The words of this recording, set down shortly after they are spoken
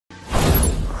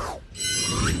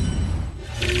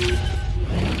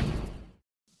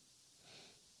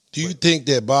Do you think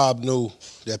that Bob knew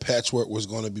that Patchwork was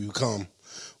going to become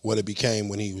what it became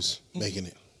when he was making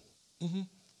it? Mm-hmm.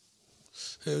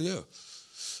 Hell yeah.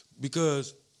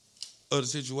 Because of the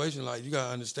situation, like, you got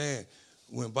to understand,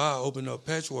 when Bob opened up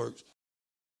Patchwork,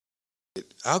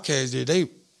 Outkast did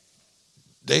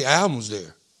they albums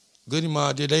there. Goody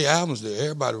Mob did they albums there.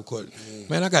 Everybody recorded.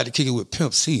 Man, I got to kick it with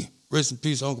Pimp C. Rest in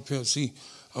peace, Uncle Pimp C.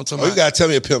 I'm talking about. You got to tell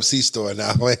me a Pimp C story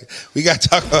now. We got to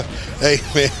talk about, hey,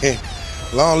 man,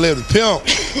 long live the pimp.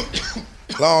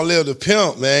 Long live the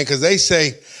pimp, man, because they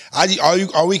say,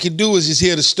 all we can do is just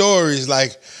hear the stories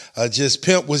like just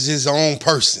Pimp was his own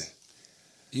person.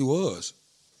 He was.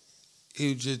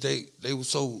 He was just, they were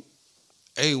so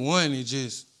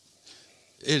A1,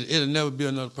 it'll never be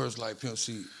another person like Pimp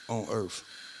C on earth.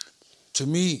 To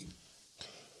me,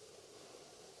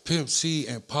 Pimp C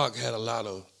and Pac had a lot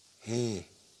of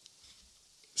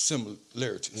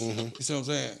similarities. Mm-hmm. You see what I'm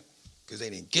saying? Because they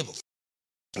didn't give a f.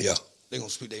 Yeah. They gonna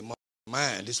speak their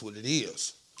mind. This is what it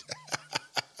is.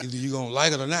 Either you gonna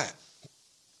like it or not.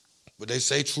 But they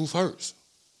say truth hurts.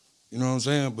 You know what I'm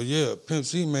saying? But yeah, Pimp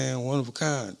C, man, one of a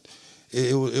kind.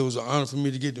 It was an honor for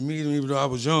me to get to meet him, even though I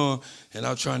was young, and I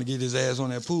was trying to get his ass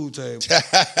on that pool table.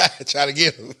 Try to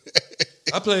get him.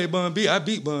 I played Bun B. I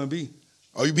beat Bun B.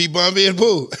 Oh, you beat Bun B in the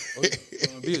pool? Oh, yeah.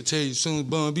 Bun B will tell you, as soon as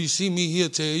Bun B see me, he'll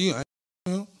tell you.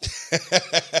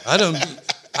 I done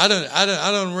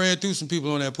ran through some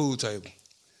people on that pool table.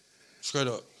 Straight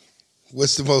up.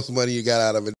 What's the most money you got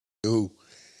out of it? Who?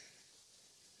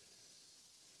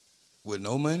 With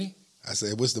no money? I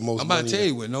said, what's the most money? I'm about to tell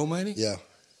you, with no money? Yeah.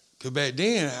 Because back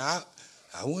then, I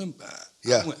went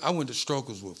to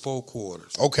Strokers with 4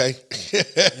 quarters. Okay.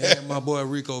 And my boy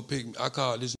Rico picked me. I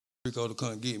called this Rico to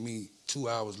come get me. 2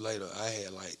 hours later, I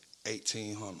had like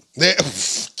 1,800.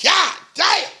 God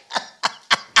damn!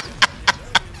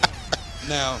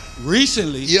 Now,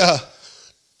 recently, yeah.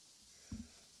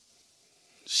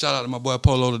 Shout out to my boy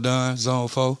Polo the Don, Zone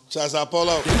 4. Shouts out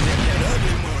Polo.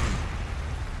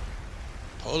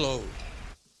 Polo,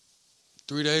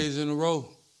 3 days in a row,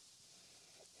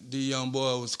 the young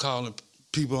boy was calling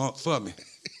people for me.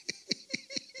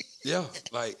 Yeah,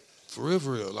 like, for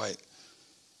real. Like,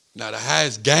 now the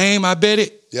highest game I bet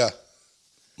it. Yeah.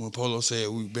 When Polo said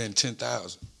we bet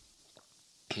 10,000.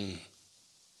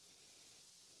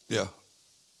 Yeah.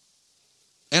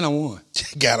 And I won.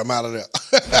 Got him out of there.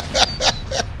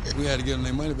 We had to get them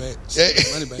their money back.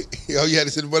 Money back. Oh, you had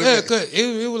to send the money back? Yeah, cause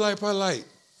it was like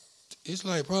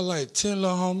probably like 10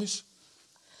 little homies.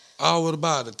 All with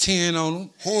about a 10 on them.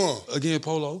 Against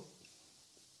Polo.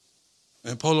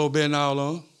 And Polo betting all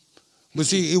on them. But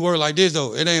see, it worked like this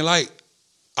though. It ain't like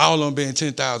all of them betting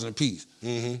 10,000 apiece.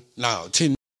 Mm-hmm. No,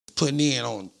 10 putting in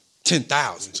on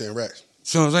 10,000. 10 racks.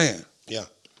 See what I'm saying? Yeah.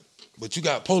 But you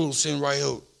got Polo sitting right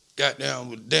here, goddamn,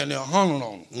 with damn near 100 on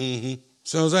them. Mm-hmm.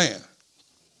 See what I'm saying?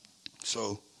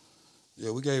 So,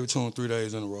 yeah, we gave it to him 3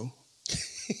 days in a row.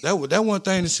 That one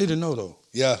thing the city know though.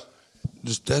 Yeah.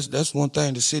 That's one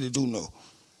thing the city do know.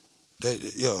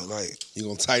 Like you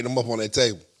gonna tighten them up on that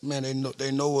table. Man,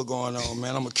 they know what's going on,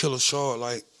 man. I'm a killer short,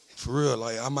 like, for real.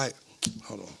 Like, I might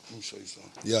hold on, let me show you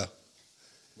something. Yeah.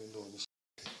 Been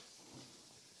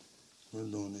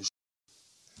doing this.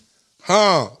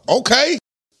 Huh. Okay.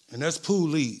 And that's Pool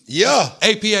League. Yeah.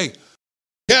 APA.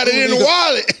 Got it in the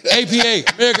wallet. APA,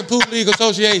 American Pool League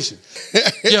Association.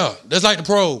 Yeah, that's like the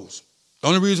pros. The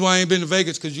only reason why I ain't been to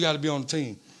Vegas because you got to be on the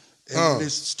team. And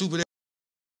this stupid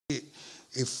it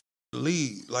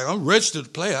league. Like, I'm registered to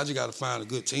play. I just got to find a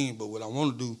good team. But what I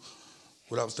want to do,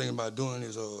 what I was thinking about doing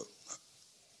is,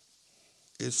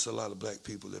 it's a lot of black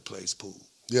people that plays pool.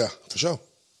 Yeah, for sure.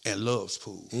 And loves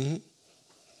pool. Mm-hmm.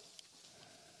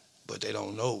 But they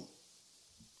don't know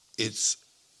it's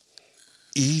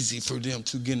easy for them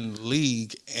to get in the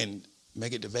league and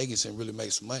make it to Vegas and really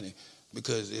make some money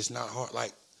because it's not hard.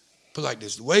 Like, put it like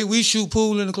this, the way we shoot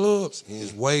pool in the clubs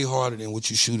is way harder than what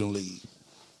you shoot in league.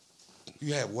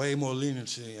 You have way more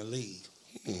leniency in league.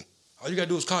 All you got to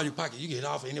do is call your pocket. You get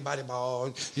off anybody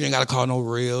ball. You ain't got to call no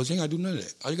rails. You ain't got to do none of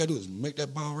that. All you got to do is make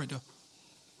that ball right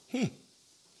there.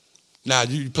 Now,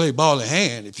 you play ball in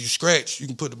hand. If you scratch, you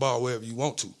can put the ball wherever you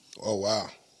want to. Oh, wow.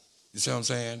 You see what I'm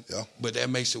saying? Yeah. But that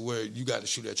makes it where you got to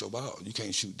shoot at your ball. You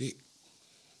can't shoot dick.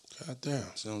 God damn.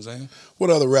 See what I'm saying? What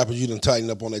other rappers you done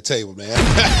tightened up on that table, man?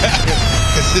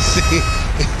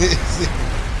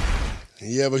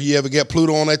 You ever get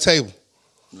Pluto on that table?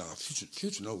 Nah,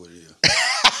 Future know what it is.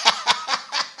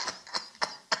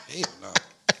 Hell no.